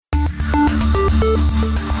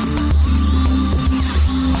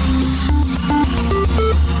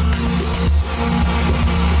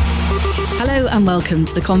and welcome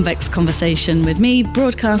to the Convex Conversation with me,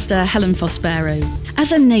 broadcaster Helen Fospero.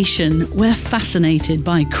 As a nation, we're fascinated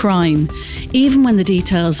by crime, even when the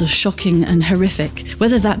details are shocking and horrific,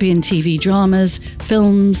 whether that be in TV dramas,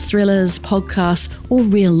 films, thrillers, podcasts, or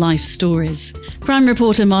real-life stories. Crime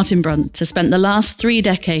reporter Martin Brunt has spent the last 3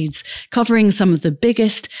 decades covering some of the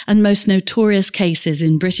biggest and most notorious cases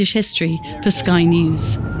in British history for Sky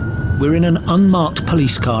News. We're in an unmarked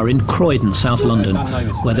police car in Croydon, South London,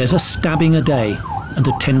 where there's a stabbing a day and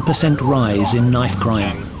a 10% rise in knife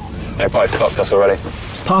crime. They probably clocked us already.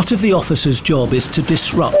 Part of the officer's job is to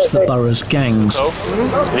disrupt the borough's gangs.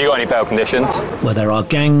 Have you got any bail conditions? Where there are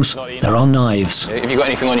gangs, there are knives. Have you got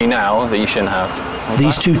anything on you now that you shouldn't have?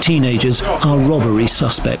 These 2 teenagers are robbery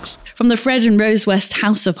suspects. From the Fred and Rose West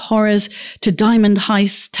House of Horrors to diamond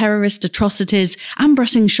heists, terrorist atrocities, and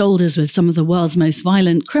brushing shoulders with some of the world's most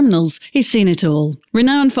violent criminals, he's seen it all.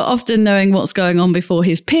 Renowned for often knowing what's going on before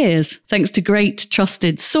his peers, thanks to great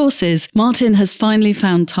trusted sources, Martin has finally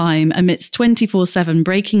found time amidst 24/7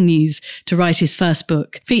 breaking news to write his first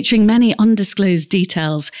book, featuring many undisclosed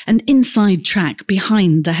details and inside track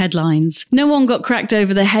behind the headlines. No One Got Cracked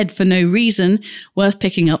Over the Head for No Reason, worth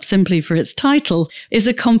picking up simply for its title, is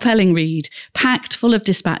a compelling read, packed full of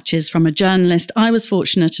dispatches from a journalist I was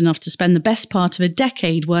fortunate enough to spend the best part of a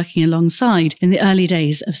decade working alongside in the early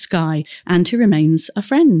days of Sky, and who remains a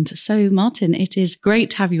friend. So, Martin, it is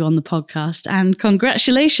great to have you on the podcast, and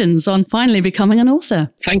congratulations on finally becoming an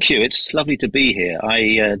author. Thank you. It's lovely to be here.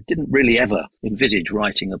 I didn't really ever envisage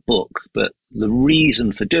writing a book, but the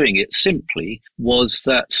reason for doing it simply was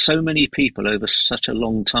that so many people over such a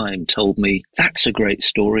long time told me, that's a great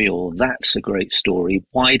story, or that's a great story.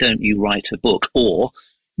 Why don't you write a book? Or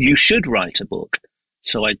you should write a book.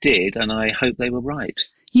 So I did, and I hope they were right.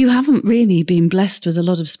 You haven't really been blessed with a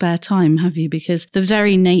lot of spare time, have you? Because the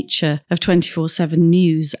very nature of 24/7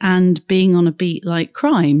 news and being on a beat like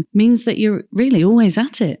crime means that you're really always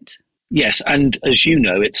at it. Yes, and as you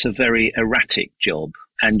know, it's a very erratic job,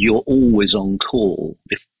 and you're always on call.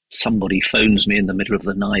 If somebody phones me in the middle of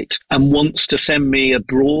the night and wants to send me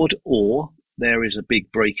abroad, or there is a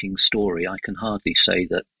big breaking story, I can hardly say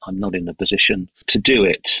that I'm not in a position to do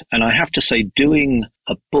it. And I have to say, doing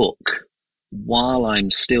a book while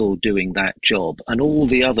I'm still doing that job and all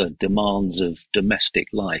the other demands of domestic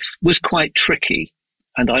life was quite tricky.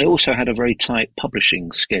 And I also had a very tight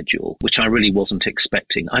publishing schedule, which I really wasn't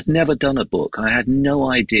expecting. I'd never done a book. I had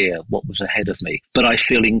no idea what was ahead of me, but I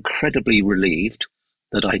feel incredibly relieved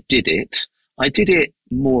that I did it. I did it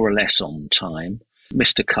more or less on time,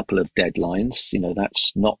 missed a couple of deadlines. You know,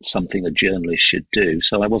 that's not something a journalist should do.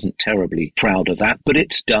 So I wasn't terribly proud of that, but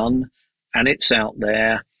it's done and it's out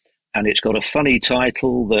there, and it's got a funny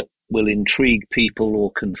title that will intrigue people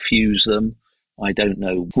or confuse them. I don't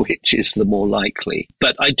know which is the more likely,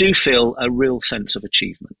 but I do feel a real sense of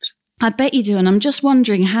achievement. I bet you do. And I'm just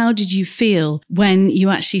wondering, how did you feel when you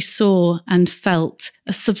actually saw and felt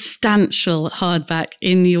a substantial hardback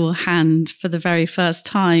in your hand for the very first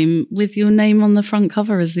time with your name on the front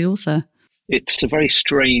cover as the author? It's a very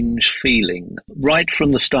strange feeling. Right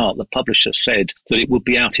from the start, the publisher said that it would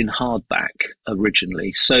be out in hardback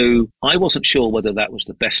originally. So I wasn't sure whether that was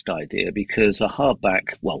the best idea, because a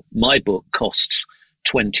hardback, well, my book costs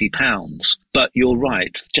 £20. But you're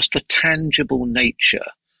right, just the tangible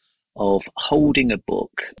nature of holding a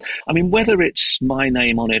book. I mean, whether it's my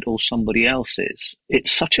name on it or somebody else's,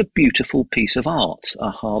 it's such a beautiful piece of art,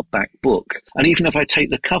 a hardback book. And even if I take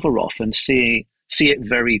the cover off and see it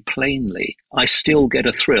very plainly, I still get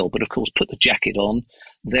a thrill. But of course, put the jacket on,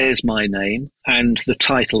 there's my name and the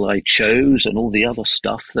title I chose and all the other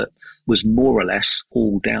stuff that was more or less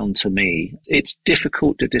all down to me. It's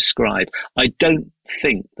difficult to describe. I don't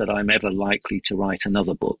think that I'm ever likely to write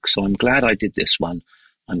another book. So I'm glad I did this one.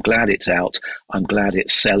 I'm glad it's out. I'm glad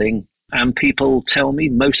it's selling. And people tell me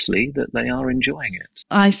mostly that they are enjoying it.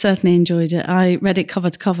 I certainly enjoyed it. I read it cover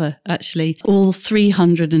to cover, actually, all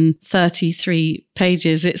 333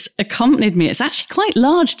 pages. It's accompanied me. It's actually quite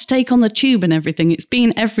large to take on the tube and everything. It's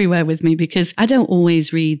been everywhere with me because I don't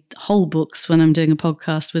always read whole books when I'm doing a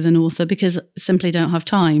podcast with an author because I simply don't have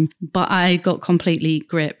time. But I got completely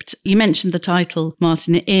gripped. You mentioned the title,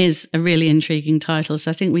 Martin. It is a really intriguing title.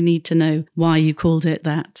 So I think we need to know why you called it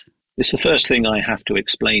that. It's the first thing I have to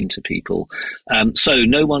explain to people. So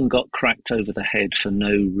No One Got Cracked Over the Head for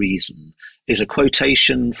No Reason is a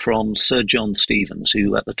quotation from Sir John Stevens,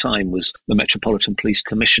 who at the time was the Metropolitan Police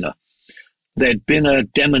Commissioner. There'd been a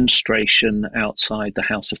demonstration outside the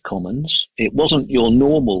House of Commons. It wasn't your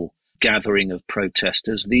normal gathering of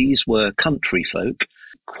protesters. These were country folk,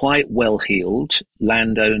 quite well-heeled,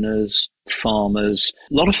 landowners, farmers,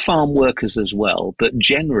 a lot of farm workers as well, but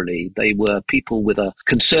generally they were people with a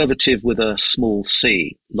conservative with a small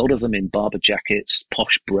c, a lot of them in barber jackets,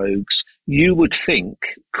 posh brogues. You would think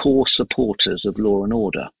core supporters of law and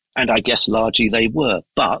order, and I guess largely they were,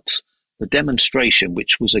 but the demonstration,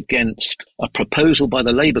 which was against a proposal by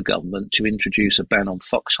the Labour government to introduce a ban on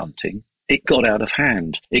fox hunting, it got out of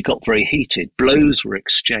hand. It got very heated. Blows were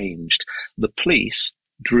exchanged. The police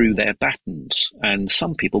drew their batons and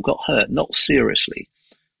some people got hurt, not seriously.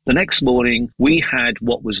 The next morning, we had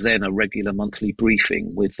what was then a regular monthly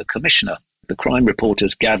briefing with the commissioner. The crime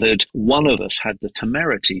reporters gathered. One of us had the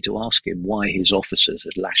temerity to ask him why his officers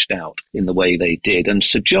had lashed out in the way they did. And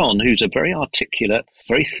Sir John, who's a very articulate,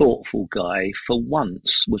 very thoughtful guy, for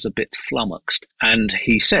once was a bit flummoxed. And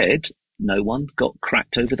he said, no one got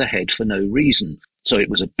cracked over the head for no reason. So it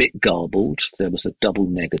was a bit garbled. There was a double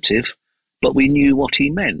negative, but we knew what he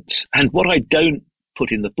meant. And what I don't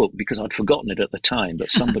put in the book, because I'd forgotten it at the time,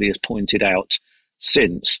 but somebody has pointed out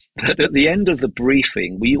since, that at the end of the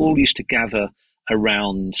briefing, we all used to gather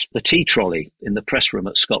around the tea trolley in the press room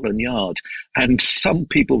at Scotland Yard. And some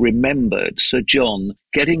people remembered Sir John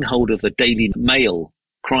getting hold of the Daily Mail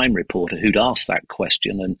crime reporter who'd asked that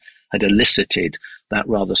question and had elicited that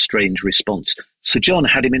rather strange response. Sir John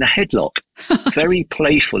had him in a headlock, very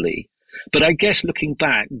playfully. But I guess looking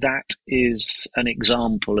back, that is an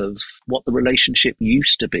example of what the relationship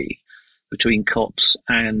used to be between cops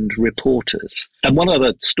and reporters. And one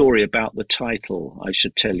other story about the title, I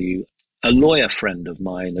should tell you, a lawyer friend of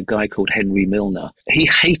mine, a guy called Henry Milner, he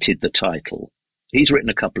hated the title. He's written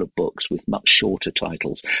a couple of books with much shorter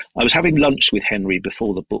titles. I was having lunch with Henry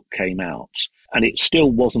before the book came out, and it still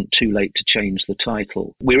wasn't too late to change the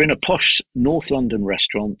title. We're in a posh North London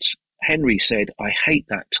restaurant. Henry said, I hate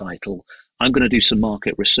that title. I'm going to do some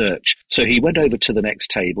market research. So he went over to the next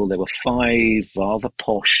table. There were 5 rather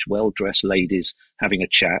posh, well-dressed ladies having a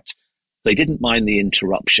chat. They didn't mind the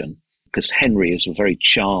interruption because Henry is a very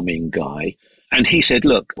charming guy. And he said,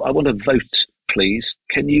 look, I want to vote, please.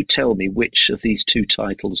 Can you tell me which of these 2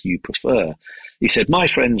 titles you prefer? He said, my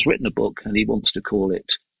friend's written a book and he wants to call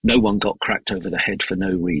it No One Got Cracked Over the Head for No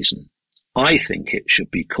Reason. I think it should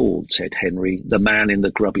be called, said Henry, The Man in the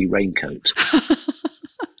Grubby Raincoat.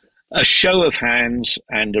 A show of hands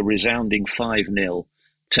and a resounding 5-0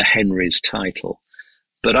 to Henry's title.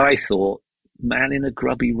 But I thought, man in a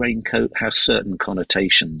grubby raincoat has certain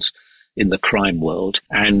connotations in the crime world,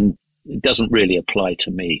 and it doesn't really apply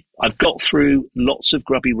to me. I've got through lots of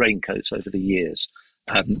grubby raincoats over the years,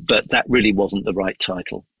 but that really wasn't the right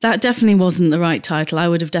title. That definitely wasn't the right title. I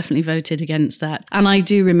would have definitely voted against that. And I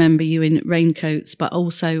do remember you in raincoats, but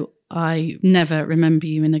also I never remember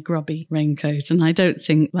you in a grubby raincoat, and I don't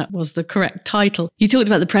think that was the correct title. You talked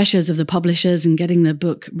about the pressures of the publishers and getting the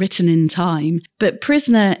book written in time, but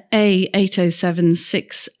Prisoner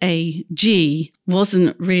A8076AG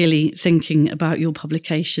wasn't really thinking about your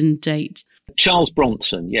publication date. Charles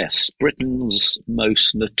Bronson, yes, Britain's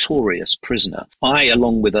most notorious prisoner. I,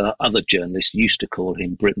 along with other journalists, used to call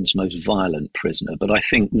him Britain's most violent prisoner, but I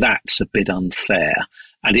think that's a bit unfair.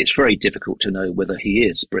 And it's very difficult to know whether he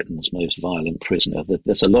is Britain's most violent prisoner.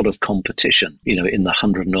 There's a lot of competition, in the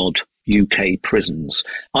 100-odd UK prisons.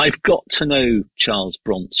 I've got to know Charles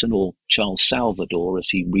Bronson, or Charles Salvador, as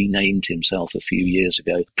he renamed himself a few years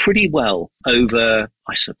ago, pretty well over,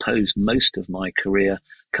 I suppose, most of my career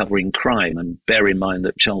covering crime. And bear in mind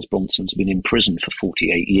that Charles Bronson's been in prison for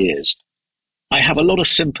 48 years. I have a lot of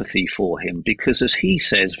sympathy for him because, as he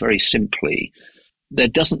says very simply, there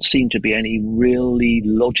doesn't seem to be any really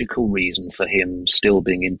logical reason for him still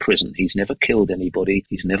being in prison. He's never killed anybody.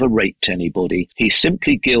 He's never raped anybody. He's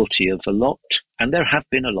simply guilty of a lot, and there have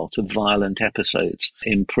been a lot of violent episodes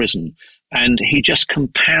in prison. And he just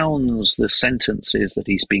compounds the sentences that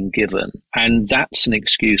he's been given. And that's an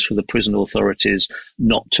excuse for the prison authorities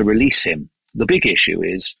not to release him. The big issue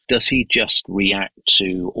is, does he just react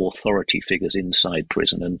to authority figures inside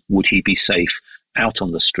prison, and would he be safe out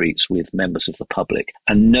on the streets with members of the public?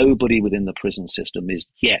 And nobody within the prison system is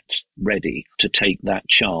yet ready to take that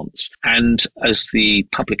chance. And as the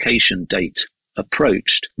publication date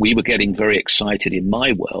approached, we were getting very excited in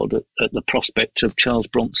my world at the prospect of Charles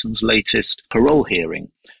Bronson's latest parole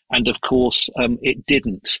hearing. And of course, it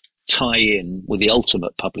didn't tie in with the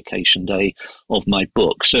ultimate publication day of my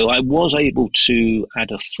book. So I was able to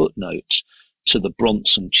add a footnote to the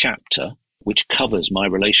Bronson chapter, which covers my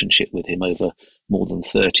relationship with him over more than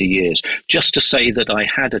 30 years, just to say that I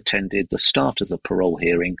had attended the start of the parole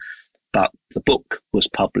hearing, but the book was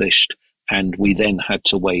published And we then had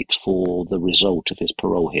to wait for the result of his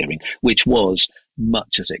parole hearing, which was,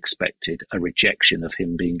 much as expected, a rejection of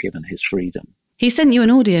him being given his freedom. He sent you an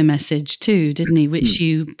audio message too, didn't he, which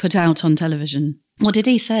you put out on television. What did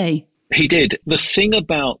he say? He did. The thing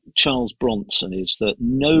about Charles Bronson is that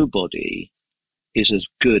nobody is as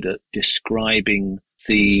good at describing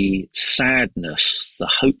the sadness, the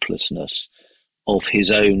hopelessness of his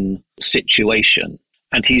own situation.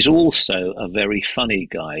 And he's also a very funny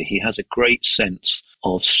guy. He has a great sense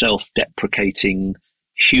of self-deprecating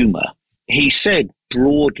humour. He said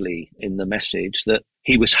broadly in the message that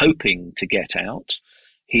he was hoping to get out.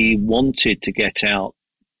 He wanted to get out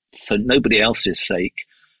for nobody else's sake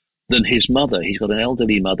than his mother. He's got an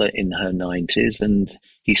elderly mother in her 90s, and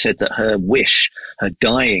he said that her wish, her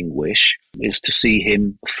dying wish, is to see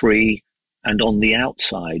him free and on the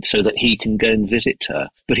outside so that he can go and visit her.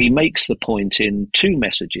 But he makes the point in 2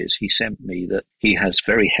 messages he sent me that he has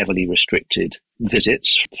very heavily restricted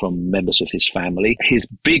visits from members of his family. His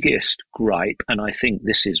biggest gripe, and I think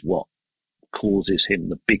this is what causes him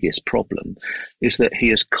the biggest problem, is that he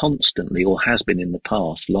is constantly, or has been in the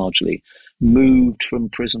past largely, moved from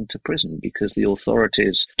prison to prison because the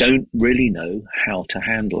authorities don't really know how to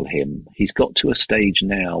handle him. He's got to a stage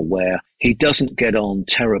now where he doesn't get on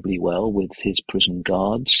terribly well with his prison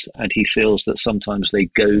guards, and he feels that sometimes they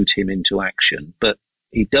goad him into action. But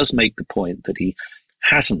he does make the point that he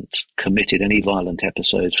hasn't committed any violent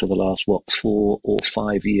episodes for the last, 4 or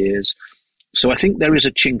 5 years. So I think there is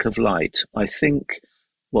a chink of light. I think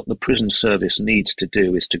what the prison service needs to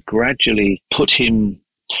do is to gradually put him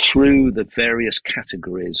through the various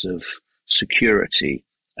categories of security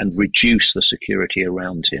and reduce the security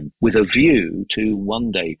around him, with a view to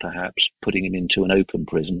one day perhaps putting him into an open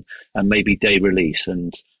prison and maybe day release.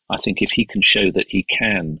 And I think if he can show that he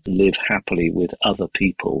can live happily with other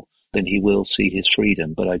people, then he will see his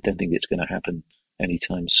freedom. But I don't think it's going to happen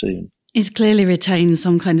anytime soon. He's clearly retained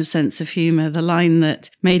some kind of sense of humour. The line that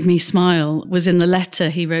made me smile was in the letter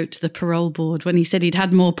he wrote to the parole board when he said he'd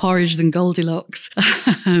had more porridge than Goldilocks.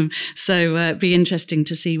 So it'd be interesting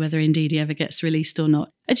to see whether indeed he ever gets released or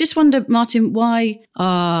not. I just wonder, Martin, why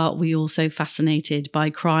are we all so fascinated by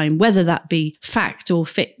crime, whether that be fact or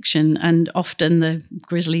fiction, and often the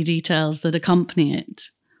grisly details that accompany it?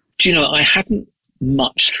 Do you know, I hadn't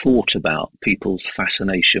much thought about people's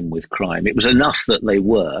fascination with crime. It was enough that they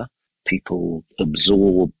were. People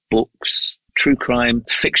absorb books, true crime,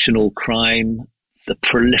 fictional crime, the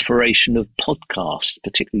proliferation of podcasts,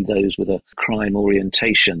 particularly those with a crime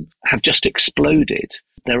orientation, have just exploded.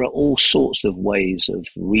 There are all sorts of ways of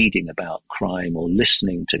reading about crime or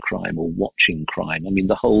listening to crime or watching crime. I mean,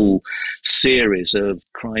 the whole series of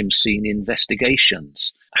crime scene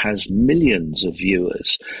investigations has millions of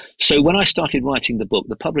viewers. So when I started writing the book,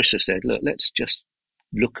 the publisher said, look, let's just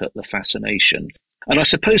look at the fascination. And I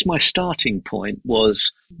suppose my starting point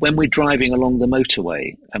was when we're driving along the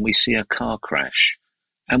motorway and we see a car crash,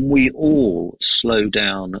 and we all slow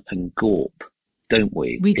down and gawp, don't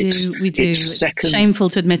we? We do. It's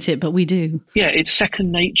shameful to admit it, but we do. Yeah, it's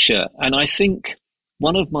second nature. And I think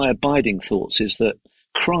one of my abiding thoughts is that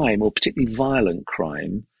crime, or particularly violent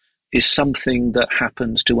crime, is something that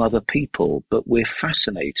happens to other people, but we're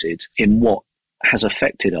fascinated in what has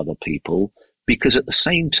affected other people, because at the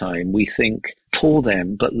same time we think, poor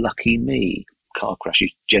them, but lucky me. Car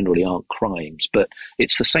crashes generally aren't crimes, but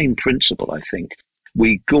it's the same principle, I think.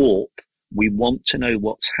 We gawp, we want to know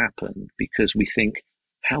what's happened because we think,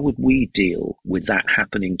 how would we deal with that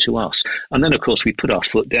happening to us? And then, of course, we put our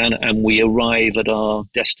foot down and we arrive at our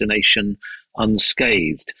destination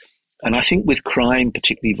unscathed. And I think with crime,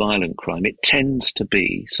 particularly violent crime, it tends to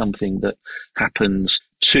be something that happens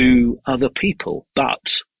to other people.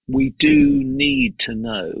 But we do need to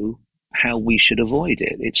know how we should avoid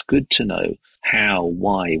it. It's good to know how,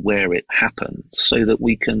 why, where it happened so that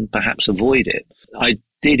we can perhaps avoid it. I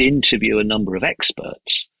did interview a number of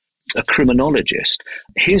experts. A criminologist,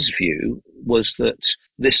 his view was that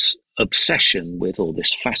this obsession with, or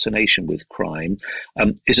this fascination with crime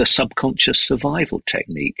is a subconscious survival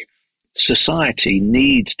technique. Society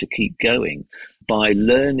needs to keep going by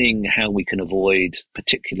learning how we can avoid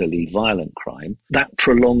particularly violent crime. That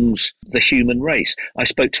prolongs the human race. I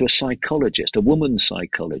spoke to a psychologist, a woman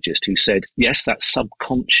psychologist, who said, yes, that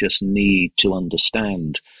subconscious need to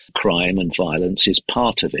understand crime and violence is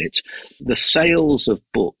part of it. The sales of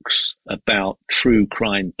books about true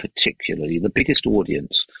crime particularly, the biggest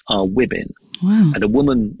audience are women. Wow. And a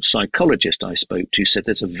woman psychologist I spoke to said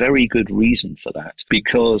there's a very good reason for that,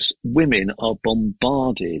 because women are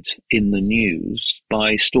bombarded in the news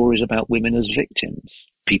by stories about women as victims.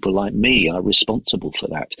 people like me are responsible for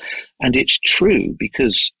that. And it's true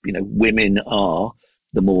because, women are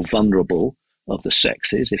the more vulnerable of the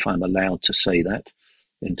sexes, if I'm allowed to say that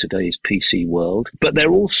in today's PC world. But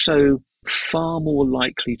they're also far more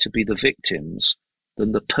likely to be the victims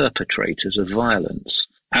than the perpetrators of violence.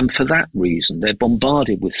 And for that reason, they're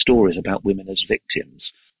bombarded with stories about women as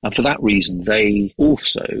victims. And for that reason, they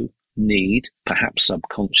also need, perhaps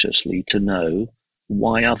subconsciously, to know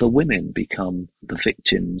why other women become the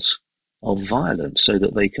victims of violence so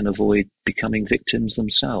that they can avoid becoming victims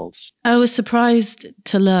themselves. I was surprised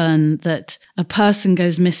to learn that a person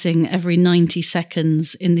goes missing every 90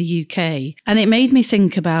 seconds in the UK. And it made me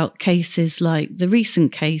think about cases like the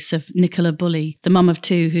recent case of Nicola Bulley, the mum of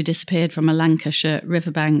two who disappeared from a Lancashire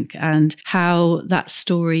riverbank, and how that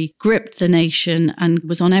story gripped the nation and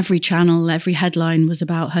was on every channel. Every headline was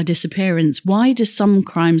about her disappearance. Why do some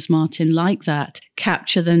crimes, Martin, like that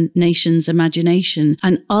capture the nation's imagination,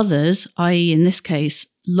 and others, i.e. in this case,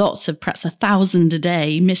 lots of perhaps 1,000 a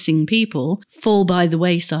day missing people, fall by the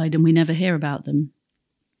wayside and we never hear about them?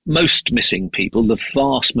 Most missing people, the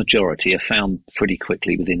vast majority, are found pretty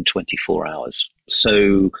quickly within 24 hours.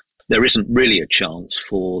 So there isn't really a chance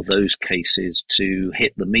for those cases to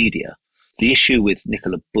hit the media. The issue with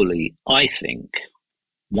Nicola Bulley, I think,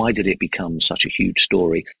 why did it become such a huge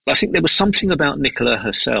story? I think there was something about Nicola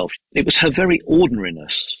herself. It was her very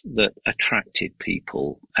ordinariness that attracted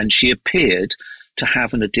people, and she appeared to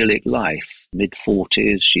have an idyllic life.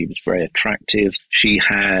 Mid-40s, she was very attractive. She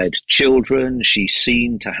had children. She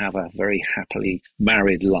seemed to have a very happily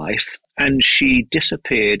married life, and she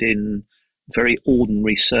disappeared in very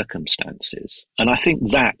ordinary circumstances. And I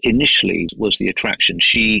think that initially was the attraction.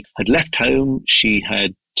 She had left home. She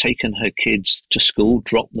had taken her kids to school,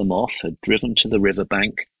 dropped them off, had driven to the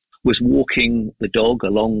riverbank, was walking the dog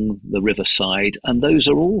along the riverside. And those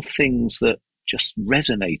are all things that just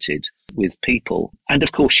resonated with people. And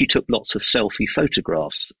of course, she took lots of selfie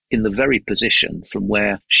photographs in the very position from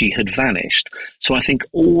where she had vanished. So I think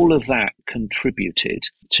all of that contributed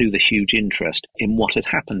to the huge interest in what had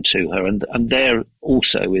happened to her. And there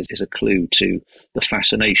also is a clue to the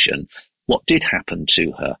fascination. What did happen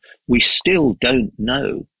to her? We still don't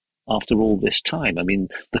know after all this time. I mean,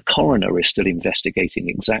 the coroner is still investigating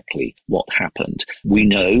exactly what happened. We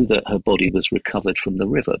know that her body was recovered from the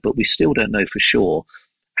river, but we still don't know for sure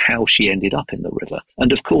how she ended up in the river.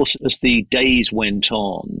 And of course, as the days went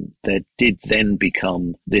on, there did then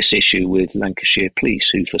become this issue with Lancashire police,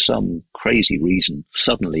 who for some crazy reason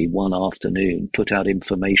suddenly one afternoon put out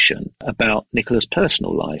information about Nicola's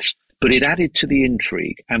personal life. But it added to the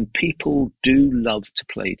intrigue, and people do love to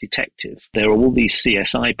play detective. There are all these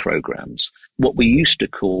CSI programs, what we used to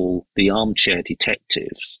call the armchair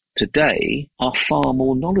detectives, today are far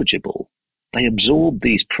more knowledgeable. They absorb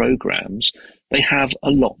these programs, they have a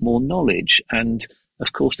lot more knowledge, and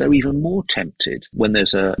of course they're even more tempted when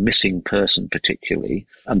there's a missing person particularly,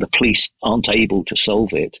 and the police aren't able to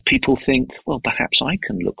solve it. People think, well, perhaps I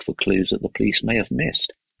can look for clues that the police may have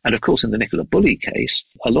missed. And of course, in the Nicola Bulley case,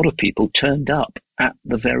 a lot of people turned up at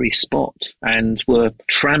the very spot and were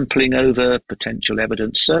trampling over potential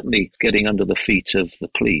evidence, certainly getting under the feet of the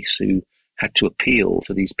police, who had to appeal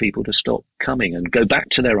for these people to stop coming and go back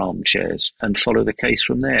to their armchairs and follow the case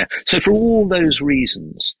from there. So for all those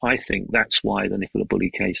reasons, I think that's why the Nicola Bulley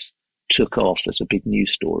case took off as a big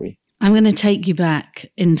news story. I'm going to take you back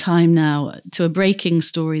in time now to a breaking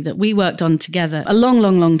story that we worked on together a long,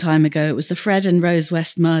 long, long time ago. It was the Fred and Rose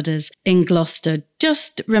West murders in Gloucester.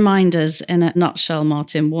 Just remind us in a nutshell,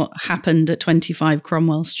 Martin, what happened at 25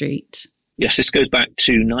 Cromwell Street. Yes, this goes back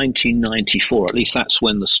to 1994. At least that's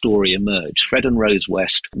when the story emerged. Fred and Rose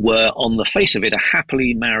West were, on the face of it, a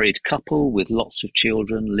happily married couple with lots of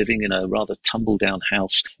children living in a rather tumble-down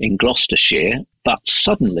house in Gloucestershire. But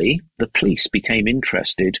suddenly, the police became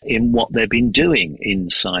interested in what they'd been doing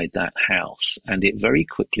inside that house. And it very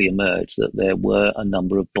quickly emerged that there were a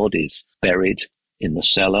number of bodies buried in the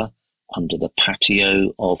cellar, under the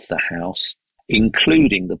patio of the house,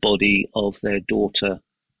 including the body of their daughter,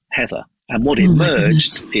 Heather. And what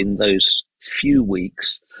emerged in those few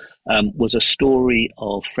weeks was a story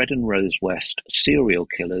of Fred and Rose West serial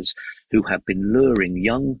killers who have been luring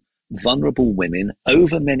young, vulnerable women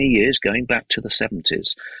over many years, going back to the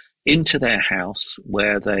 70s, into their house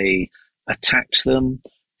where they attacked them,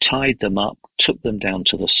 tied them up, took them down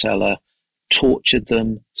to the cellar, tortured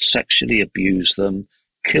them, sexually abused them,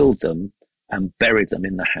 killed them, and buried them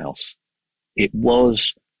in the house. It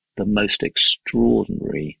was the most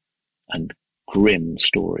extraordinary and grim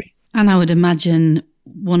story. And I would imagine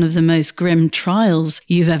one of the most grim trials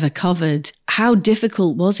you've ever covered. How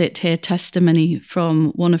difficult was it to hear testimony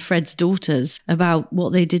from one of Fred's daughters about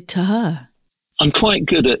what they did to her? I'm quite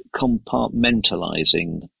good at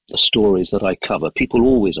compartmentalising the stories that I cover. People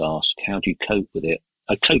always ask, how do you cope with it?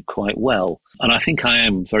 I cope quite well. And I think I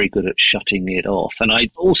am very good at shutting it off. And I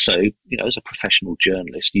also, as a professional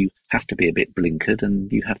journalist, you have to be a bit blinkered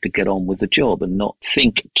and you have to get on with the job and not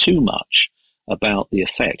think too much about the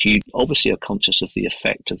effect. You obviously are conscious of the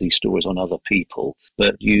effect of these stories on other people,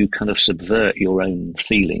 but you kind of subvert your own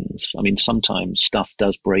feelings. I mean, sometimes stuff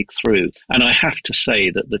does break through. And I have to say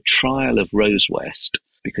that the trial of Rose West,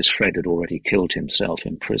 because Fred had already killed himself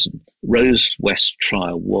in prison, Rose West's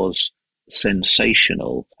trial was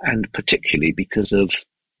sensational, and particularly because of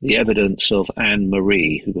the evidence of Anne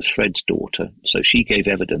Marie, who was Fred's daughter. So she gave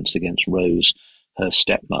evidence against Rose, her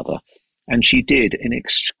stepmother, and she did in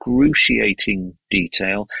excruciating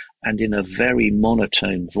detail and in a very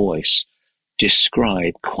monotone voice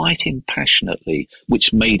describe quite impassionately,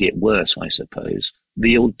 which made it worse, I suppose,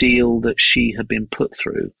 the ordeal that she had been put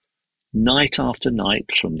through night after night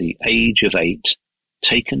from the age of 8,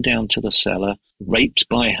 taken down to the cellar, raped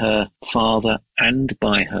by her father and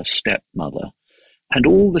by her stepmother, and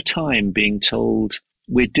all the time being told,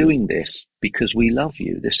 we're doing this because we love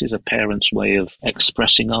you. This is a parent's way of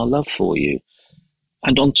expressing our love for you.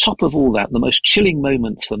 And on top of all that, the most chilling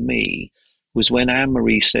moment for me was when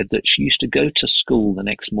Anne-Marie said that she used to go to school the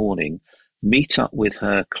next morning, meet up with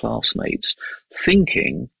her classmates,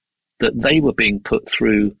 thinking that they were being put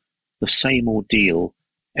through the same ordeal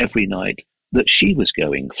every night that she was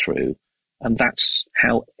going through. And that's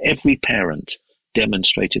how every parent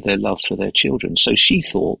demonstrated their love for their children. So she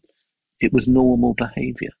thought it was normal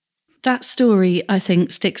behaviour. That story, I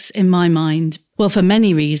think, sticks in my mind, well, for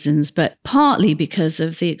many reasons, but partly because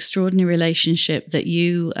of the extraordinary relationship that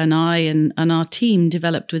you and I and our team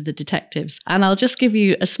developed with the detectives. And I'll just give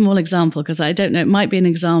you a small example, because I don't know, it might be an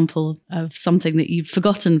example of something that you've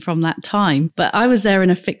forgotten from that time. But I was there in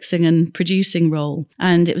a fixing and producing role,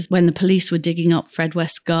 and it was when the police were digging up Fred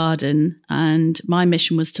West's garden, and my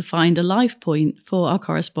mission was to find a live point for our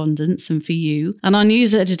correspondence and for you. And our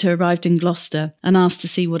news editor arrived in Gloucester and asked to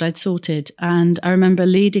see what I'd sorted. And I remember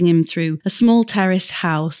leading him through a small terraced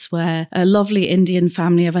house where a lovely Indian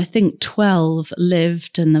family of, I think, 12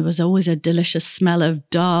 lived, and there was always a delicious smell of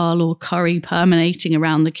dal or curry permeating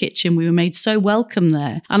around the kitchen. We were made so welcome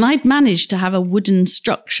there. And I'd managed to have a wooden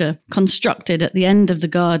structure constructed at the end of the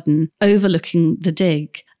garden overlooking the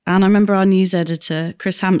dig. And I remember our news editor,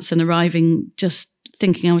 Chris Hampson, arriving just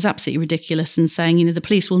thinking I was absolutely ridiculous and saying, the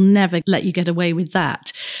police will never let you get away with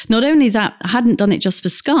that. Not only that, I hadn't done it just for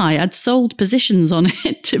Sky. I'd sold positions on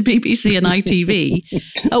it to BBC and ITV,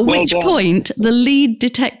 at which point the lead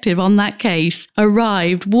detective on that case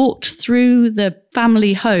arrived, walked through the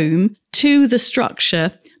family home to the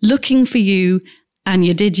structure, looking for you, and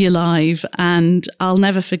you did your live. And I'll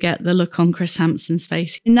never forget the look on Chris Hampson's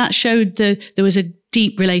face. And that showed there was a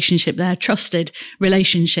deep relationship there, trusted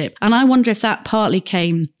relationship. And I wonder if that partly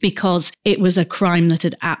came because it was a crime that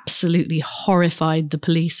had absolutely horrified the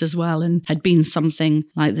police as well, and had been something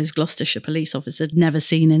like those Gloucestershire police officers had never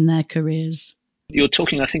seen in their careers. You're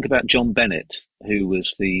talking, I think, about John Bennett, who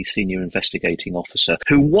was the senior investigating officer,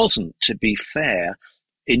 who wasn't, to be fair,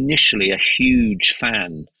 initially a huge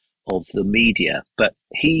fan of the media, but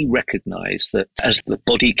he recognised that as the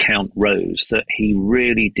body count rose, that he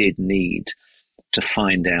really did need to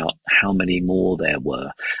find out how many more there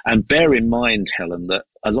were. And bear in mind, Helen, that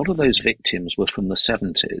a lot of those victims were from the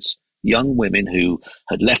 70s, young women who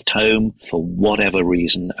had left home for whatever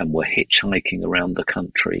reason and were hitchhiking around the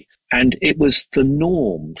country. And it was the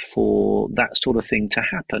norm for that sort of thing to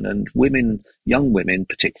happen. And women, young women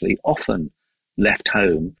particularly, often left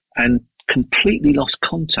home and completely lost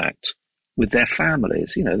contact with their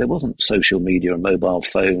families. There wasn't social media and mobile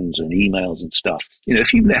phones and emails and stuff.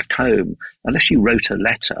 If you left home, unless you wrote a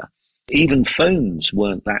letter, even phones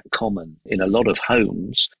weren't that common in a lot of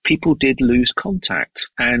homes. People did lose contact,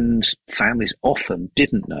 and families often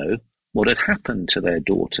didn't know what had happened to their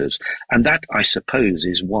daughters. And that, I suppose,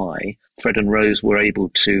 is why Fred and Rose were able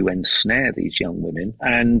to ensnare these young women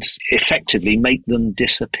and effectively make them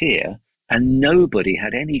disappear. And nobody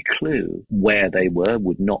had any clue where they were,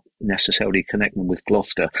 would not necessarily connect them with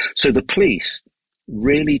Gloucester. So the police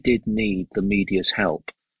really did need the media's help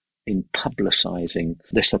in publicising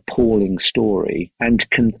this appalling story and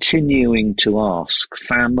continuing to ask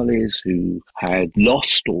families who had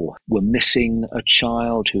lost or were missing a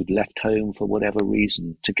child who'd left home for whatever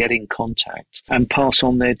reason to get in contact and pass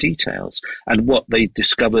on their details. And what they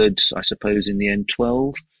discovered, I suppose, in the end,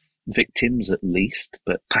 12 victims at least,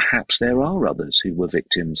 but perhaps there are others who were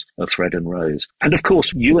victims of Fred and Rose. And of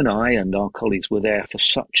course, you and I and our colleagues were there for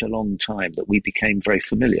such a long time that we became very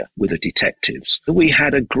familiar with the detectives. We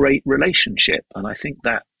had a great relationship, and I think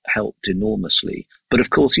that helped enormously. But of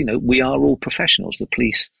course, we are all professionals. The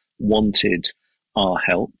police wanted our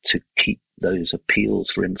help to keep those appeals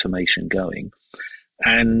for information going.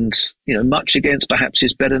 And, much against perhaps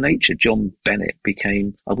his better nature, John Bennett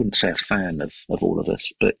became, I wouldn't say a fan of all of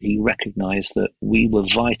us, but he recognised that we were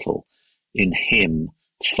vital in him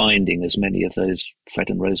finding as many of those Fred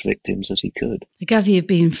and Rose victims as he could. I gather you've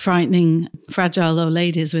been frightening fragile old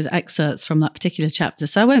ladies with excerpts from that particular chapter,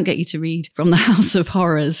 so I won't get you to read from the House of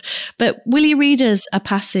Horrors. But will you read us a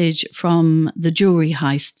passage from the jewellery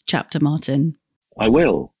heist chapter, Martin? I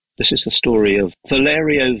will. This is the story of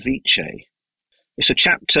Valerio Viccei. It's a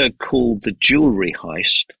chapter called The Jewellery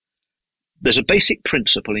Heist. There's a basic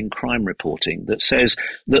principle in crime reporting that says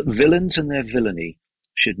that villains and their villainy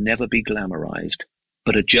should never be glamorized.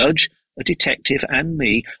 But a judge, a detective, and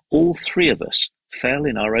me, all three of us, fell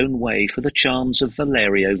in our own way for the charms of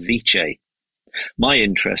Valerio Viccei. My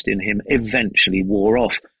interest in him eventually wore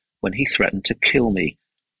off when he threatened to kill me.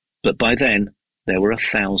 But by then, there were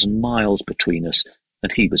 1,000 miles between us,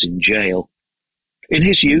 and he was in jail. In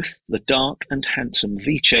his youth, the dark and handsome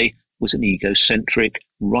Viccei was an egocentric,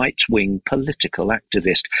 right-wing political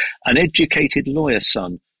activist, an educated lawyer's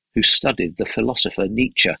son who studied the philosopher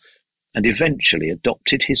Nietzsche and eventually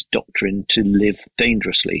adopted his doctrine to live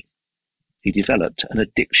dangerously. He developed an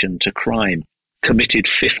addiction to crime, committed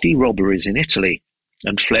 50 robberies in Italy,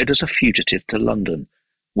 and fled as a fugitive to London,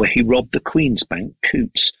 where he robbed the Queen's Bank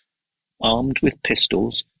Coots. Armed with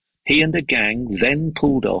pistols, he and a gang then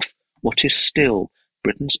pulled off what is still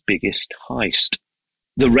Britain's biggest heist.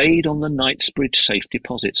 The raid on the Knightsbridge Safe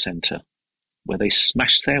Deposit Centre, where they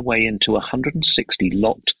smashed their way into 160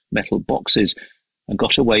 locked metal boxes and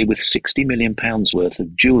got away with £60 million worth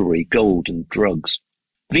of jewellery, gold and drugs.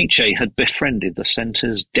 Viccei had befriended the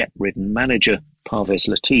centre's debt-ridden manager, Parvez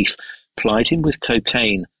Latif, plied him with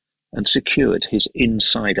cocaine and secured his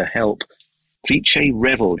insider help. Viccei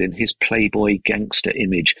revelled in his playboy gangster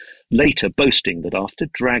image, later boasting that after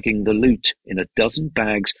dragging the loot in a dozen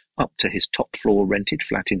bags up to his top-floor rented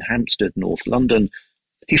flat in Hampstead, North London,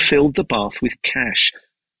 he filled the bath with cash,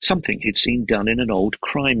 something he'd seen done in an old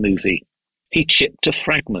crime movie. He chipped a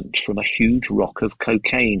fragment from a huge rock of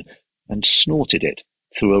cocaine and snorted it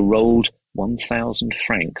through a rolled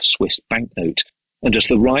 1,000-franc Swiss banknote, and as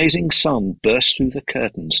the rising sun burst through the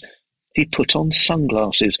curtains, he put on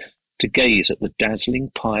sunglasses to gaze at the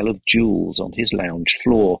dazzling pile of jewels on his lounge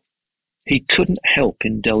floor. He couldn't help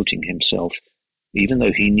indulging himself, even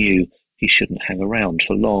though he knew he shouldn't hang around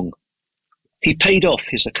for long. He paid off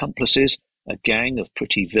his accomplices, a gang of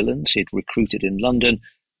pretty villains he'd recruited in London,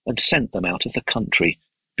 and sent them out of the country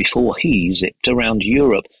before he zipped around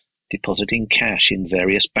Europe, depositing cash in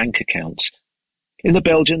various bank accounts. In the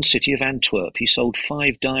Belgian city of Antwerp, he sold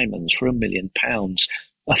 5 diamonds for £1 million,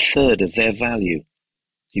 a third of their value.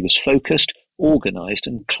 He was focused, organised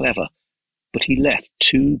and clever, but he left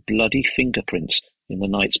 2 bloody fingerprints in the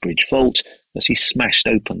Knightsbridge vault as he smashed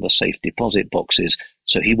open the safe deposit boxes,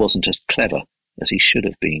 so he wasn't as clever as he should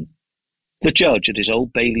have been. The judge at his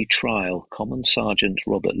Old Bailey trial, Common Sergeant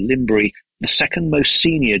Robert Limbury, the second most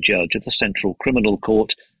senior judge of the Central Criminal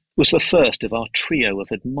Court, was the first of our trio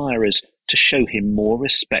of admirers to show him more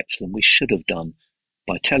respect than we should have done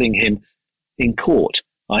by telling him, "In court,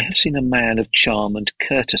 I have seen a man of charm and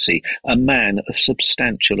courtesy, a man of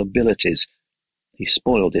substantial abilities." He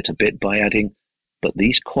spoiled it a bit by adding, "But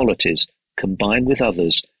these qualities, combined with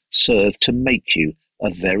others, serve to make you a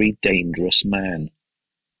very dangerous man."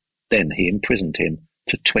 Then he imprisoned him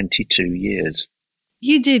for 22 years.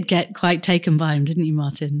 You did get quite taken by him, didn't you,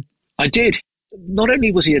 Martin? I did. Not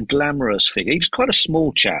only was he a glamorous figure, he was quite a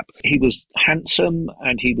small chap. He was handsome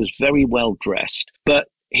and he was very well dressed, but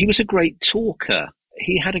he was a great talker.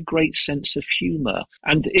 He had a great sense of humour,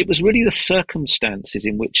 and it was really the circumstances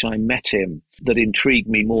in which I met him that intrigued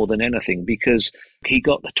me more than anything, because he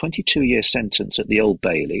got a 22-year sentence at the Old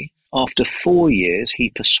Bailey. After 4 years, he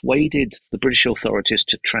persuaded the British authorities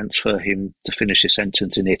to transfer him to finish his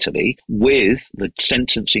sentence in Italy with the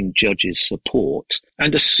sentencing judge's support.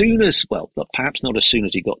 And as soon as, well, perhaps not as soon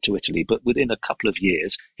as he got to Italy, but within a couple of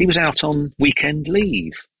years, he was out on weekend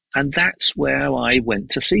leave. And that's where I went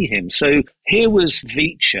to see him. So here was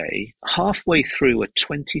Viccei, halfway through a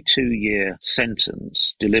 22-year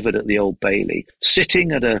sentence delivered at the Old Bailey,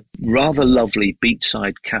 sitting at a rather lovely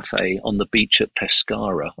beachside cafe on the beach at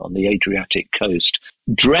Pescara on the Adriatic coast,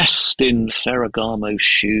 dressed in Ferragamo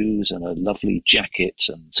shoes and a lovely jacket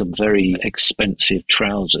and some very expensive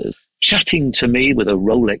trousers, chatting to me with a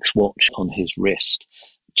Rolex watch on his wrist,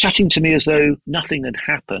 chatting to me as though nothing had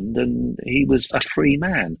happened and he was a free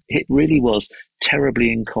man. It really was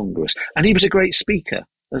terribly incongruous. And he was a great speaker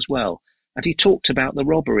as well. And he talked about the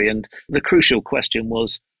robbery. And the crucial question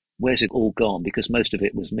was, where's it all gone? Because most of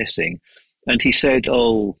it was missing. And he said,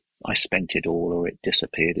 oh, I spent it all, or it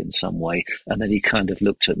disappeared in some way. And then he kind of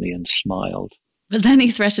looked at me and smiled. But then he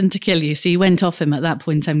threatened to kill you. So you went off him at that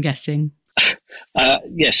point, I'm guessing.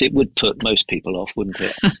 Yes, it would put most people off, wouldn't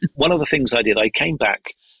it? One of the things I did, I came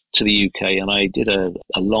back to the UK and I did a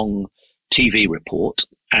long TV report.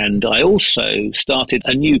 And I also started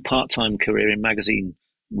a new part-time career in magazine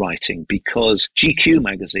writing because GQ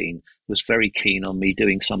magazine was very keen on me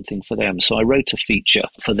doing something for them. So I wrote a feature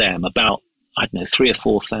for them about, 3,000 or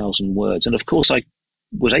 4,000 words. And of course, I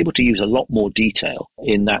was able to use a lot more detail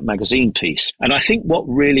in that magazine piece. And I think what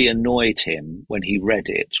really annoyed him when he read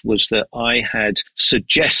it was that I had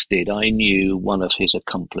suggested I knew one of his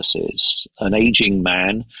accomplices, an aging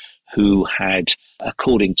man who had,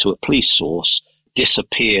 according to a police source,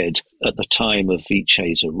 disappeared at the time of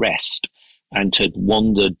Viccei's arrest and had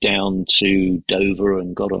wandered down to Dover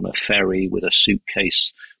and got on a ferry with a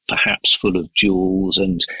suitcase perhaps full of jewels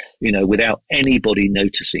and, without anybody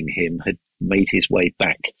noticing him, had made his way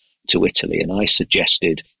back to Italy. And I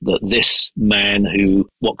suggested that this man who,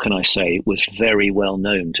 what can I say, was very well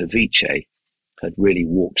known to Viccei, had really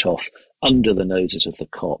walked off under the noses of the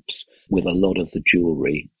cops with a lot of the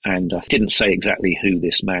jewellery. And I didn't say exactly who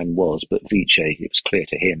this man was, but Viccei, it was clear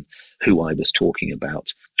to him who I was talking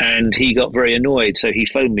about. And he got very annoyed, so he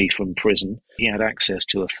phoned me from prison. He had access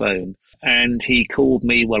to a phone. And he called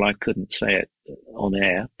me, well, I couldn't say it on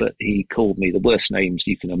air, but he called me the worst names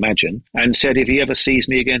you can imagine and said if he ever sees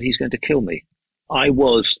me again, he's going to kill me. I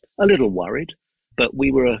was a little worried, but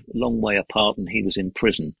we were a long way apart and he was in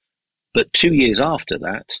prison. But 2 years after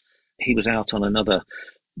that, he was out on another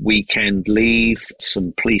weekend leave.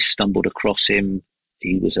 Some police stumbled across him.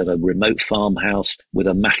 He was at a remote farmhouse with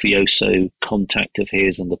a mafioso contact of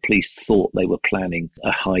his, and the police thought they were planning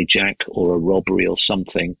a hijack or a robbery or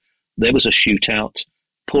something. There was a shootout.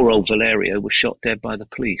 Poor old Valerio was shot dead by the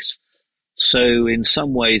police. So in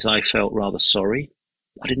some ways, I felt rather sorry.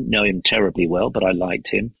 I didn't know him terribly well, but I liked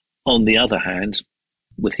him. On the other hand,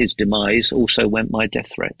 with his demise also went my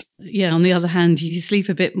death threat. Yeah, on the other hand, you sleep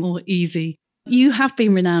a bit more easy. You have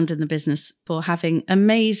been renowned in the business for having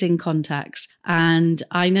amazing contacts. And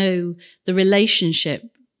I know the relationship,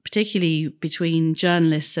 particularly between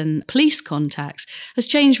journalists and police contacts, has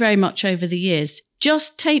changed very much over the years.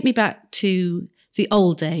 Just take me back to the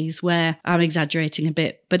old days where, I'm exaggerating a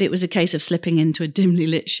bit, but it was a case of slipping into a dimly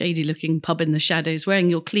lit, shady looking pub in the shadows, wearing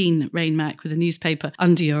your clean rain mac with a newspaper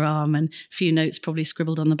under your arm and a few notes probably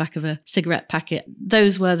scribbled on the back of a cigarette packet.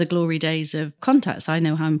 Those were the glory days of contacts. I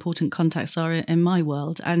know how important contacts are in my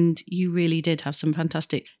world, and you really did have some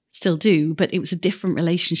fantastic, still do, but it was a different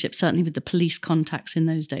relationship, certainly with the police contacts in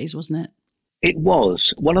those days, wasn't it? It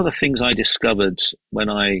was. One of the things I discovered when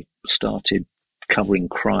I started covering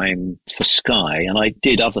crime for Sky, and I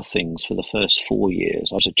did other things for the first 4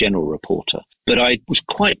 years. I was a general reporter, but I was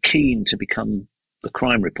quite keen to become the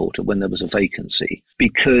crime reporter when there was a vacancy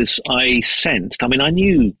because I sensed, I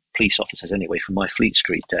knew police officers anyway from my Fleet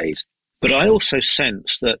Street days, but I also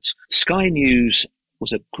sensed that Sky News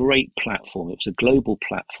was a great platform. It was a global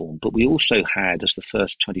platform, but we also had, as the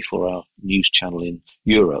first 24-hour news channel in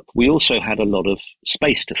Europe, we also had a lot of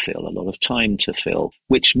space to fill, a lot of time to fill,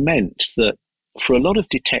 which meant that for a lot of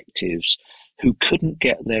detectives who couldn't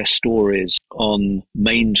get their stories on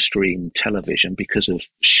mainstream television because of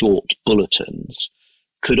short bulletins,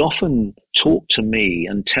 could often talk to me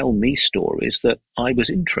and tell me stories that I was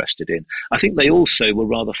interested in. I think they also were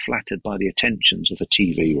rather flattered by the attentions of a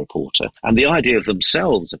TV reporter, and the idea of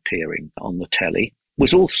themselves appearing on the telly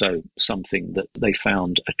was also something that they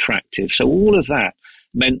found attractive. So all of that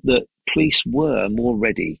meant that police were more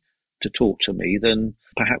ready to talk to me than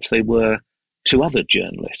perhaps they were to other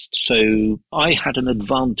journalists. So I had an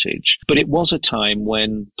advantage, but it was a time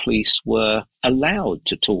when police were allowed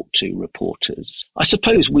to talk to reporters. I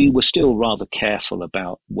suppose we were still rather careful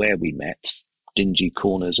about where we met, dingy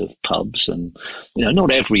corners of pubs, and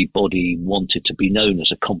not everybody wanted to be known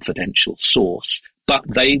as a confidential source, but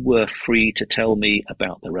they were free to tell me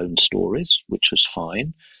about their own stories, which was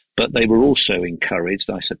fine. but they were also encouraged,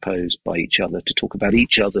 I suppose, by each other to talk about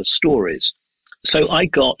each other's stories. So I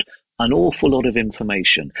got an awful lot of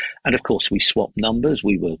information. And of course, we swapped numbers.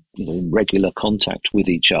 We were in regular contact with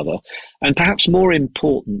each other. And perhaps more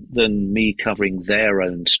important than me covering their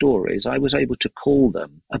own stories, I was able to call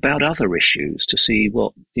them about other issues to see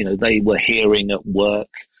what they were hearing at work.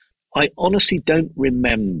 I honestly don't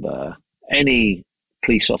remember any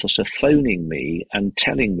police officer phoning me and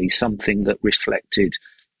telling me something that reflected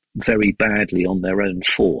very badly on their own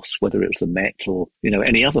force, whether it was the Met or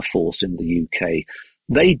any other force in the UK.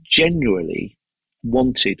 They genuinely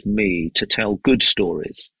wanted me to tell good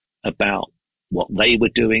stories about what they were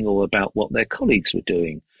doing or about what their colleagues were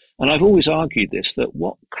doing. And I've always argued this, that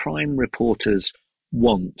what crime reporters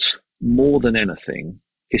want more than anything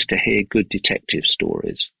is to hear good detective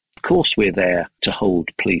stories. Of course, we're there to hold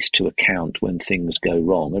police to account when things go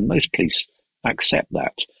wrong, and most police accept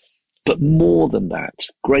that. But more than that,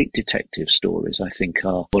 great detective stories, I think,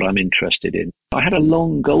 are what I'm interested in. I had a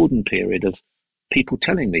long golden period of people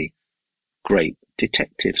telling me great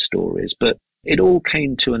detective stories, but it all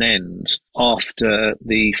came to an end after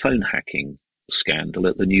the phone hacking scandal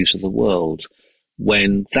at the News of the World,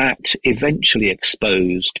 when that eventually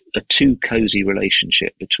exposed a too cosy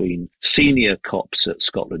relationship between senior cops at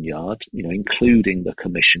Scotland Yard, including the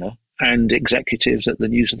commissioner, and executives at the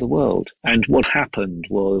News of the World. And what happened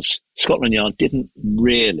was Scotland Yard didn't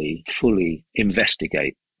really fully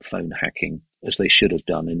investigate phone hacking as they should have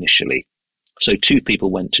done initially. So 2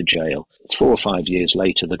 people went to jail. 4 or 5 years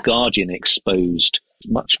later, The Guardian exposed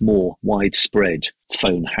much more widespread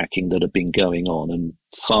phone hacking that had been going on, and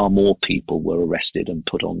far more people were arrested and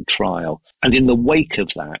put on trial. And in the wake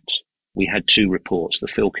of that, we had 2 reports, the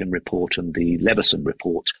Filkin report and the Leveson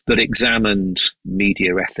report, that examined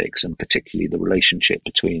media ethics and particularly the relationship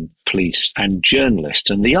between police and journalists.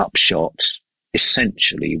 And the upshot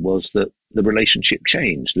essentially was that the relationship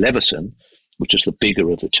changed. Leveson, which is the bigger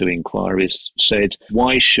of the 2 inquiries, said,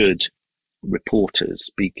 why should reporters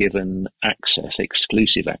be given access,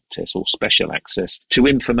 exclusive access or special access to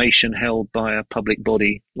information held by a public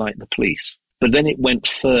body like the police? But then it went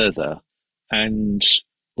further, and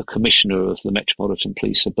the Commissioner of the Metropolitan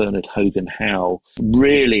Police, Sir Bernard Hogan-Howe,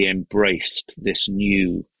 really embraced this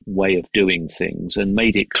new way of doing things and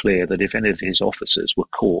made it clear that if any of his officers were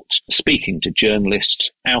caught speaking to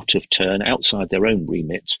journalists out of turn, outside their own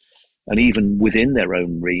remit, and even within their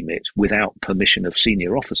own remit, without permission of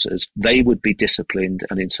senior officers, they would be disciplined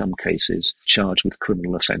and in some cases charged with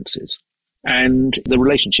criminal offences. And the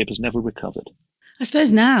relationship has never recovered. I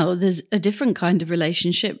suppose now there's a different kind of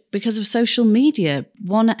relationship because of social media.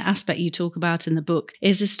 One aspect you talk about in the book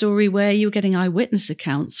is a story where you're getting eyewitness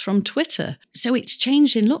accounts from Twitter. So it's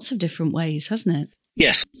changed in lots of different ways, hasn't it?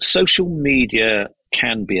 Yes, social media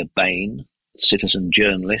can be a bane. Citizen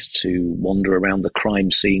journalists who wander around the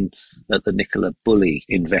crime scene at the Nicola Bulley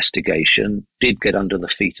investigation did get under the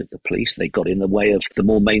feet of the police. They got in the way of the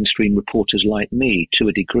more mainstream reporters like me to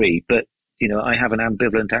a degree. But, I have an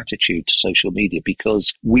ambivalent attitude to social media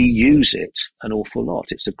because we use it an awful lot.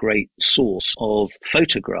 It's a great source of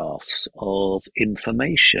photographs, of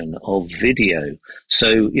information, of video.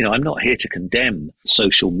 So, I'm not here to condemn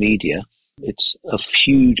social media. It's of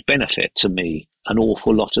huge benefit to me an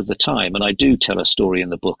awful lot of the time. And I do tell a story in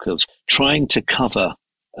the book of trying to cover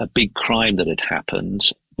a big crime that had happened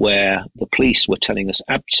where the police were telling us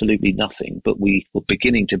absolutely nothing, but we were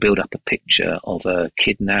beginning to build up a picture of a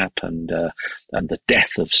kidnap and the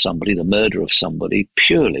death of somebody, the murder of somebody,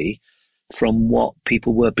 purely from what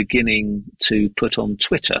people were beginning to put on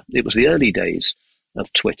Twitter. It was the early days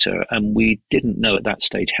of Twitter, and we didn't know at that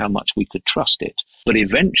stage how much we could trust it. But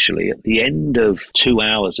eventually, at the end of 2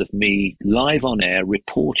 hours of me live on air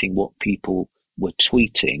reporting what people were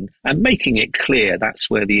tweeting and making it clear that's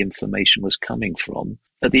where the information was coming from,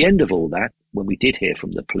 at the end of all that, when we did hear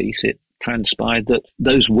from the police, it transpired that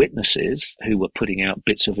those witnesses who were putting out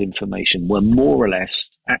bits of information were more or less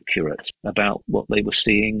accurate about what they were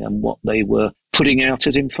seeing and what they were putting out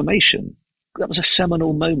as information. That was a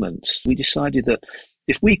seminal moment. We decided that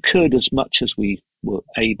if we could, as much as we were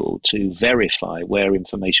able, to verify where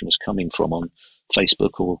information was coming from on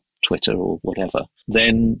Facebook or Twitter or whatever,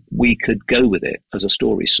 then we could go with it as a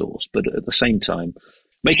story source. But at the same time,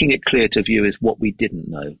 making it clear to viewers what we didn't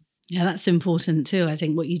know. Yeah, that's important too, I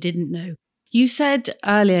think, what you didn't know. You said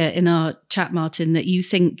earlier in our chat, Martin, that you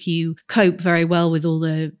think you cope very well with all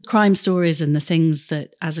the crime stories and the things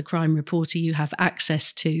that, as a crime reporter, you have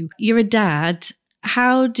access to. You're a dad.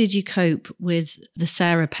 How did you cope with the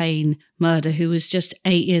Sarah Payne murder, who was just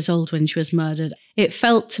 8 years old when she was murdered? It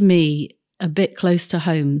felt to me a bit close to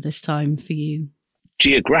home this time for you.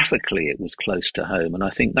 geographically it was close to home, and I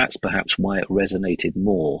think that's perhaps why it resonated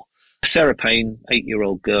more. Sarah Payne,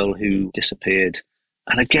 8-year-old girl who disappeared.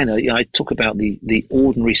 And again, I talk about the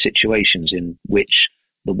ordinary situations in which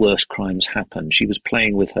the worst crimes happen. She was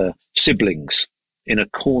playing with her siblings in a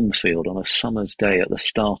cornfield on a summer's day at the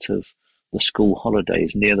start of the school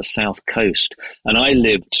holidays near the south coast. And I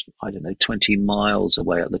lived, 20 miles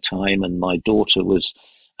away at the time, and my daughter was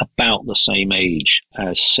about the same age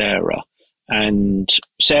as Sarah. And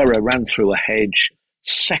Sarah ran through a hedge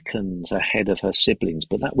seconds ahead of her siblings,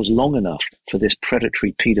 but that was long enough for this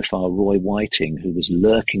predatory paedophile Roy Whiting, who was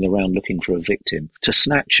lurking around looking for a victim, to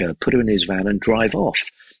snatch her, put her in his van and drive off.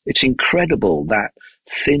 It's incredible, that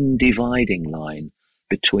thin dividing line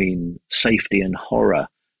between safety and horror.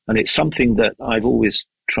 And it's something that I've always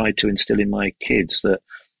tried to instill in my kids, that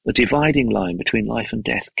the dividing line between life and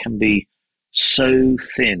death can be so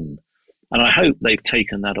thin. And I hope they've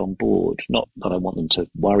taken that on board. Not that I want them to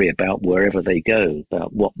worry about wherever they go,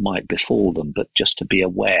 about what might befall them, but just to be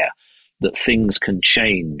aware that things can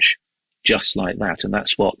change just like that. And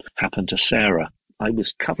that's what happened to Sarah. I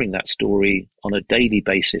was covering that story on a daily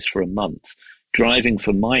basis for a month, driving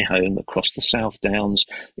from my home across the South Downs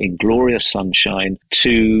in glorious sunshine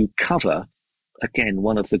to cover, again,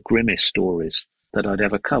 one of the grimmest stories that I'd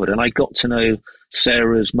ever covered. And I got to know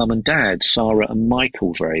Sarah's mum and dad, Sarah and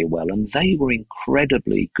Michael, very well. And they were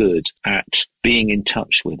incredibly good at being in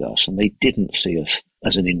touch with us. And they didn't see us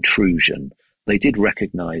as an intrusion. They did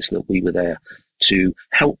recognize that we were there to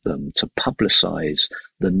help them, to publicize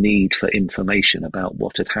the need for information about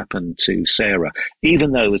what had happened to Sarah,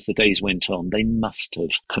 even though as the days went on, they must have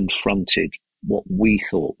confronted what we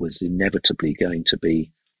thought was inevitably going to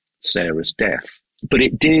be Sarah's death. But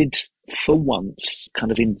it did, for once,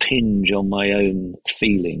 kind of impinge on my own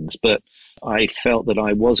feelings. But I felt that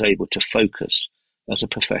I was able to focus as a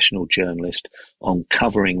professional journalist on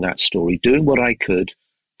covering that story, doing what I could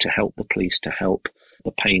to help the police, to help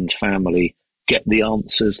the Payne family get the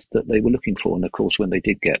answers that they were looking for. And of course, when they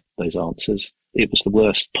did get those answers, it was the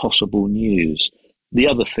worst possible news. The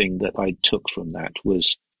other thing that I took from that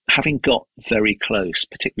was, having got very close,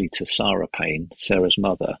 particularly to Sarah Payne, Sarah's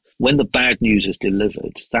mother, when the bad news is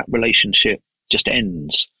delivered, that relationship just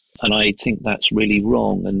ends. And I think that's really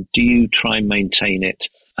wrong. And do you try and maintain it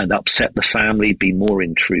and upset the family, be more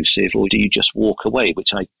intrusive, or do you just walk away,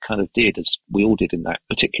 which I kind of did, as we all did in that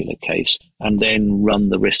particular case, and then run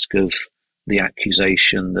the risk of the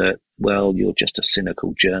accusation that, well, you're just a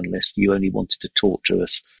cynical journalist, you only wanted to talk to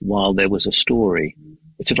us while there was a story.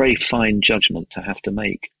 It's a very fine judgment to have to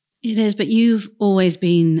make. It is, but you've always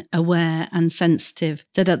been aware and sensitive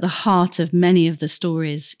that at the heart of many of the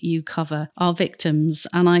stories you cover are victims.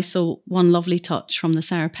 And I thought one lovely touch from the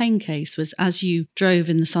Sarah Payne case was, as you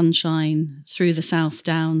drove in the sunshine through the South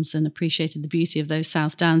Downs and appreciated the beauty of those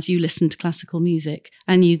South Downs, you listened to classical music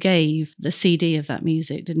and you gave the CD of that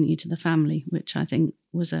music, didn't you, to the family, which I think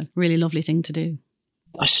was a really lovely thing to do.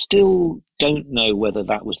 I still don't know whether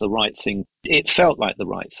that was the right thing. It felt like the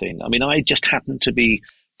right thing. I mean, I just happened to be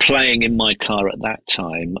playing in my car at that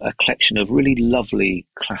time a collection of really lovely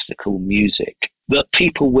classical music that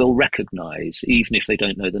people will recognize, even if they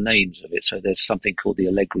don't know the names of it. So there's something called the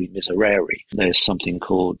Allegri Miserere. There's something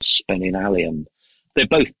called Speninalium. They're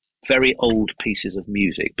both very old pieces of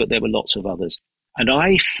music, but there were lots of others. And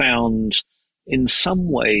I found, in some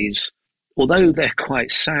ways, although they're quite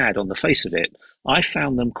sad on the face of it, I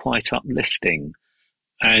found them quite uplifting.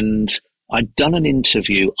 And I'd done an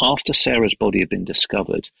interview after Sarah's body had been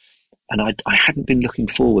discovered, and I hadn't been looking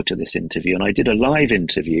forward to this interview. And I did a live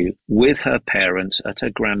interview with her parents at her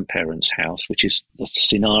grandparents' house, which is the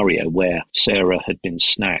scenario where Sarah had been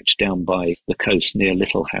snatched down by the coast near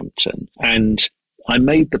Littlehampton. And I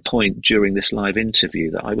made the point during this live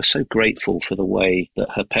interview that I was so grateful for the way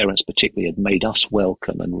that her parents particularly had made us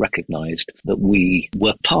welcome and recognised that we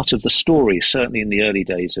were part of the story, certainly in the early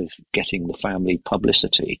days of getting the family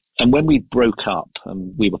publicity. And when we broke up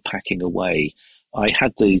and we were packing away, I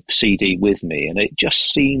had the CD with me, and it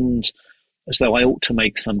just seemed as though I ought to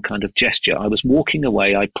make some kind of gesture. I was walking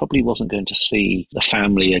away. I probably wasn't going to see the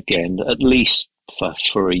family again, at least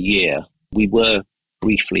for a year. We were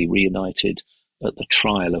briefly reunited at the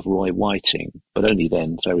trial of Roy Whiting, but only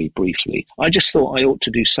then, very briefly. I just thought I ought to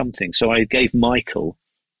do something. So I gave Michael,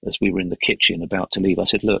 as we were in the kitchen about to leave, I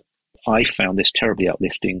said, look, I found this terribly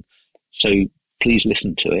uplifting, so please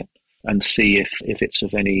listen to it and see if it's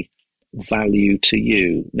of any value to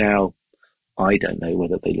you. Now, I don't know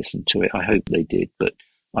whether they listened to it. I hope they did, but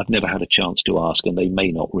I've never had a chance to ask, and they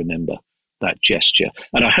may not remember that gesture.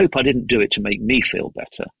 And I hope I didn't do it to make me feel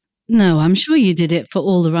better. No, I'm sure you did it for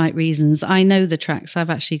all the right reasons. I know the tracks. I've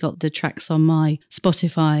actually got the tracks on my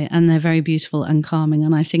Spotify and they're very beautiful and calming.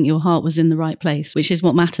 And I think your heart was in the right place, which is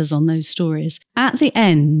what matters on those stories. At the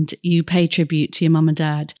end, you pay tribute to your mum and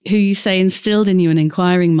dad, who you say instilled in you an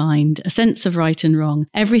inquiring mind, a sense of right and wrong,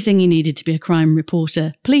 everything you needed to be a crime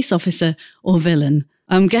reporter, police officer or villain.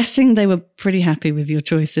 I'm guessing they were pretty happy with your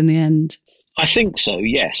choice in the end. I think so,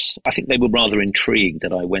 yes. I think they were rather intrigued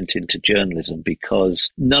that I went into journalism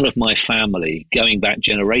because none of my family, going back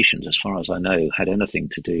generations as far as I know, had anything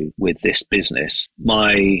to do with this business.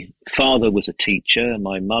 My father was a teacher,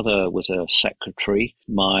 my mother was a secretary,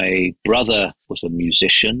 my brother was a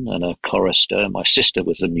musician and a chorister, my sister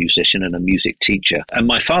was a musician and a music teacher, and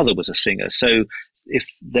my father was a singer. So if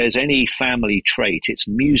there's any family trait, it's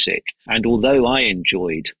music. And although I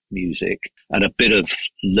enjoyed music and a bit of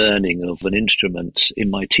learning of an instrument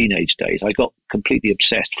in my teenage days, I got completely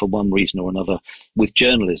obsessed for one reason or another with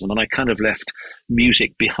journalism, and I kind of left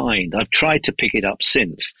music behind. I've tried to pick it up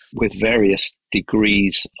since with various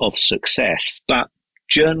degrees of success, but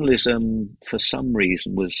journalism, for some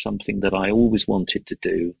reason, was something that I always wanted to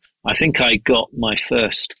do. I think I got my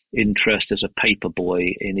first interest as a paper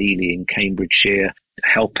boy in Ely in Cambridgeshire,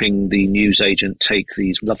 helping the newsagent take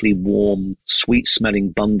these lovely, warm,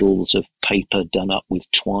 sweet-smelling bundles of paper done up with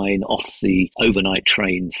twine off the overnight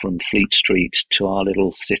train from Fleet Street to our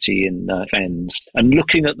little city in Fens, and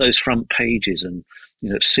looking at those front pages and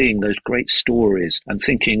seeing those great stories and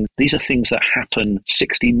thinking these are things that happen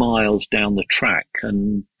 60 miles down the track,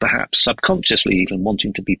 and perhaps subconsciously even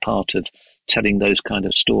wanting to be part of telling those kind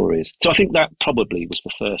of stories. So I think that probably was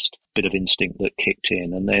the first bit of instinct that kicked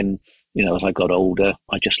in. And then, as I got older,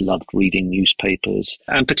 I just loved reading newspapers.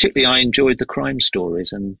 And particularly I enjoyed the crime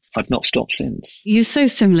stories, and I've not stopped since. You're so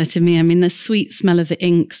similar to me. I mean, the sweet smell of the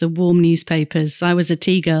ink, the warm newspapers. I was a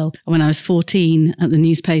tea girl when I was 14 at the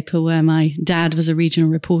newspaper where my dad was a regional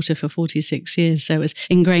reporter for 46 years. So it was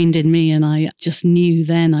ingrained in me, and I just knew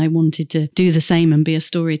then I wanted to do the same and be a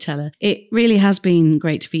storyteller. It really has been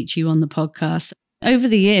great to feature you on the podcast. Over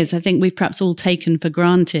the years, I think we've perhaps all taken for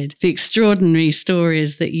granted the extraordinary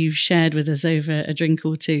stories that you've shared with us over a drink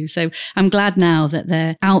or two. So I'm glad now that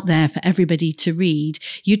they're out there for everybody to read.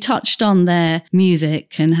 You touched on their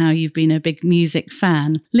music and how you've been a big music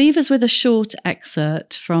fan. Leave us with a short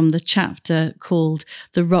excerpt from the chapter called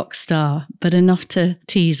The Rock Star, but enough to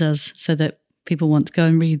tease us so that people want to go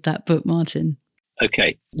and read that book, Martin.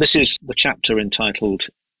 Okay, this is the chapter entitled,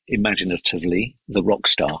 imaginatively, The Rock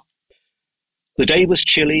Star. The day was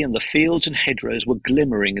chilly and the fields and hedgerows were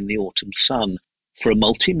glimmering in the autumn sun. For a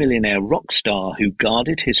multimillionaire rock star who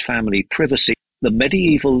guarded his family privacy, the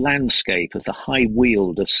medieval landscape of the High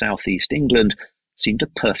Weald of southeast England seemed a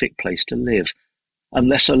perfect place to live,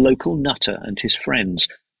 unless a local nutter and his friends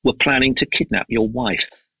were planning to kidnap your wife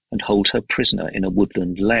and hold her prisoner in a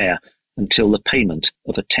woodland lair until the payment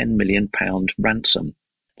of a £10 million ransom.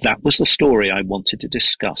 That was the story I wanted to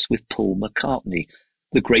discuss with Paul McCartney,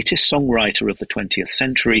 the greatest songwriter of the 20th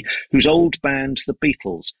century, whose old band, the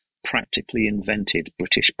Beatles, practically invented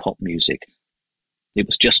British pop music. It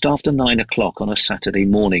was just after 9 o'clock on a Saturday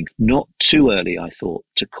morning, not too early, I thought,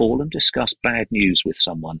 to call and discuss bad news with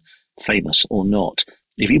someone, famous or not.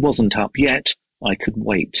 If he wasn't up yet, I could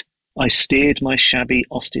wait. I steered my shabby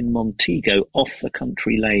Austin Montego off the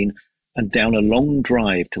country lane and down a long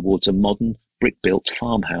drive towards a modern brick-built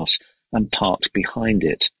farmhouse and parked behind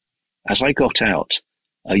it. As I got out,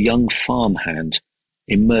 a young farmhand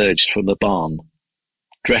emerged from a barn,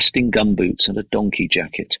 dressed in gumboots and a donkey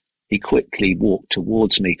jacket. He quickly walked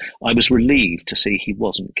towards me. I was relieved to see he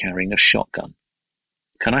wasn't carrying a shotgun.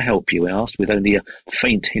 "Can I help you?" he asked, with only a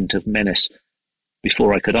faint hint of menace.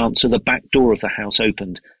 Before I could answer, the back door of the house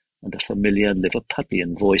opened, and a familiar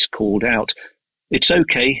Liverpudlian voice called out, "It's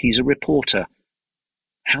okay, he's a reporter."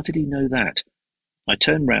 How did he know that? I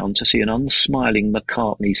turned round to see an unsmiling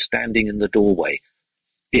McCartney standing in the doorway.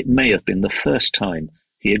 It may have been the first time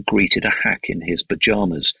he had greeted a hack in his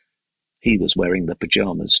pyjamas. He was wearing the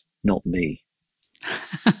pyjamas, not me.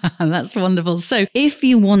 That's wonderful. So if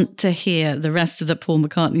you want to hear the rest of the Paul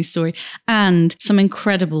McCartney story and some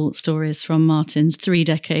incredible stories from Martin's 3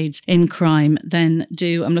 decades in crime, then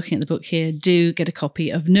I'm looking at the book here, do get a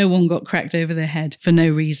copy of No One Got Cracked Over Their Head for No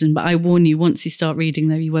Reason. But I warn you, once you start reading,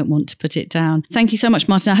 though, you won't want to put it down. Thank you so much,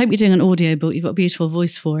 Martin. I hope you're doing an audiobook. You've got a beautiful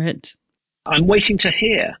voice for it. I'm waiting to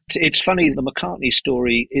hear. It's funny, the McCartney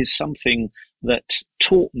story is something that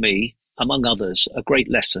taught me, among others, a great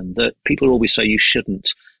lesson that people always say you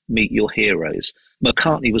shouldn't meet your heroes.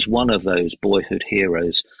 McCartney was one of those boyhood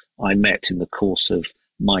heroes I met in the course of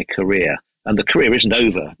my career. And the career isn't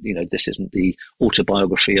over. This isn't the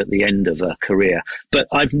autobiography at the end of a career. But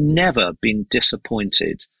I've never been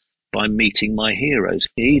disappointed by meeting my heroes,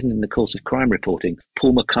 even in the course of crime reporting.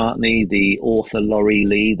 Paul McCartney, the author Laurie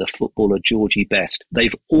Lee, the footballer Georgie Best,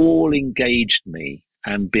 they've all engaged me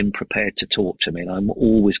and been prepared to talk to me. And I'm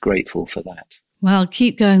always grateful for that. Well,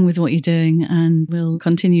 keep going with what you're doing and we'll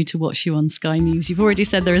continue to watch you on Sky News. You've already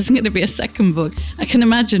said there isn't going to be a second book. I can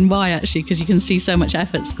imagine why, actually, because you can see so much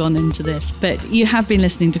effort's gone into this. But you have been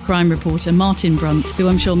listening to crime reporter Martin Brunt, who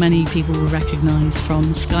I'm sure many people will recognise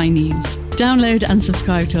from Sky News. Download and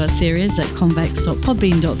subscribe to our series at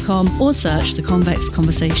convex.podbean.com or search The Convex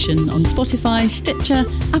Conversation on Spotify, Stitcher,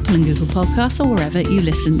 Apple and Google Podcasts or wherever you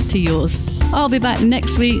listen to yours. I'll be back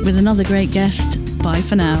next week with another great guest. Bye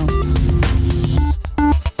for now.